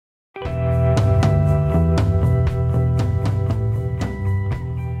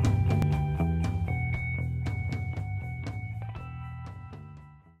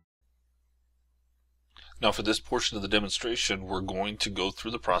Now for this portion of the demonstration, we're going to go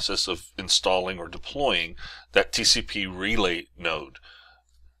through the process of installing or deploying that TCP relay node.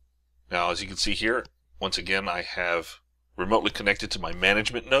 Now as you can see here, once again I have remotely connected to my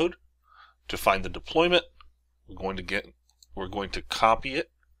management node. To find the deployment, we're going to copy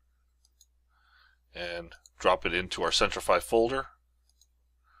it and drop it into our Centrify folder.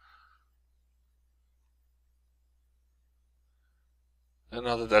 And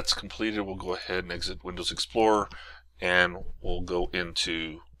now that that's completed, we'll go ahead and exit Windows Explorer and we'll go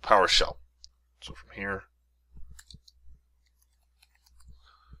into PowerShell. So from here,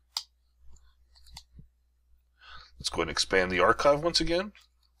 let's go ahead and expand the archive once again.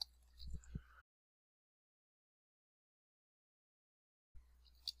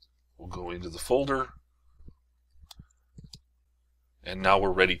 We'll go into the folder, and now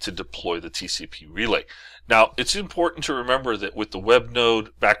we're ready to deploy the TCP relay. Now it's important to remember that with the web node,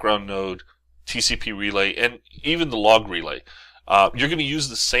 background node, TCP relay, and even the log relay, you're going to use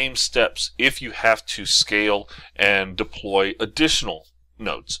the same steps if you have to scale and deploy additional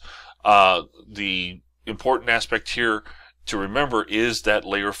nodes. The important aspect here to remember is that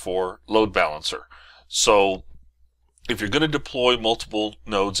layer 4 load balancer. So if you're going to deploy multiple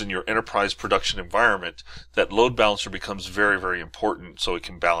nodes in your enterprise production environment, that load balancer becomes very, very important so it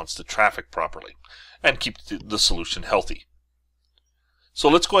can balance the traffic properly and keep the solution healthy. So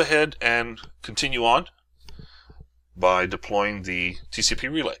let's go ahead and continue on by deploying the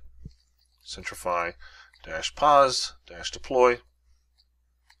TCP relay. Centrify-pos-deploy.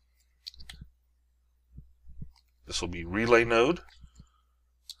 This will be relay node,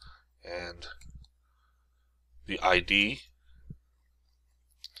 and the ID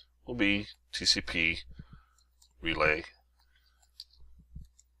will be TCP relay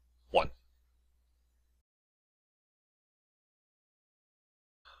 1.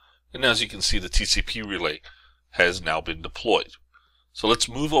 And as you can see, the TCP relay has now been deployed. So let's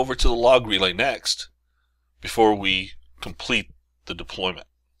move over to the log relay next before we complete the deployment.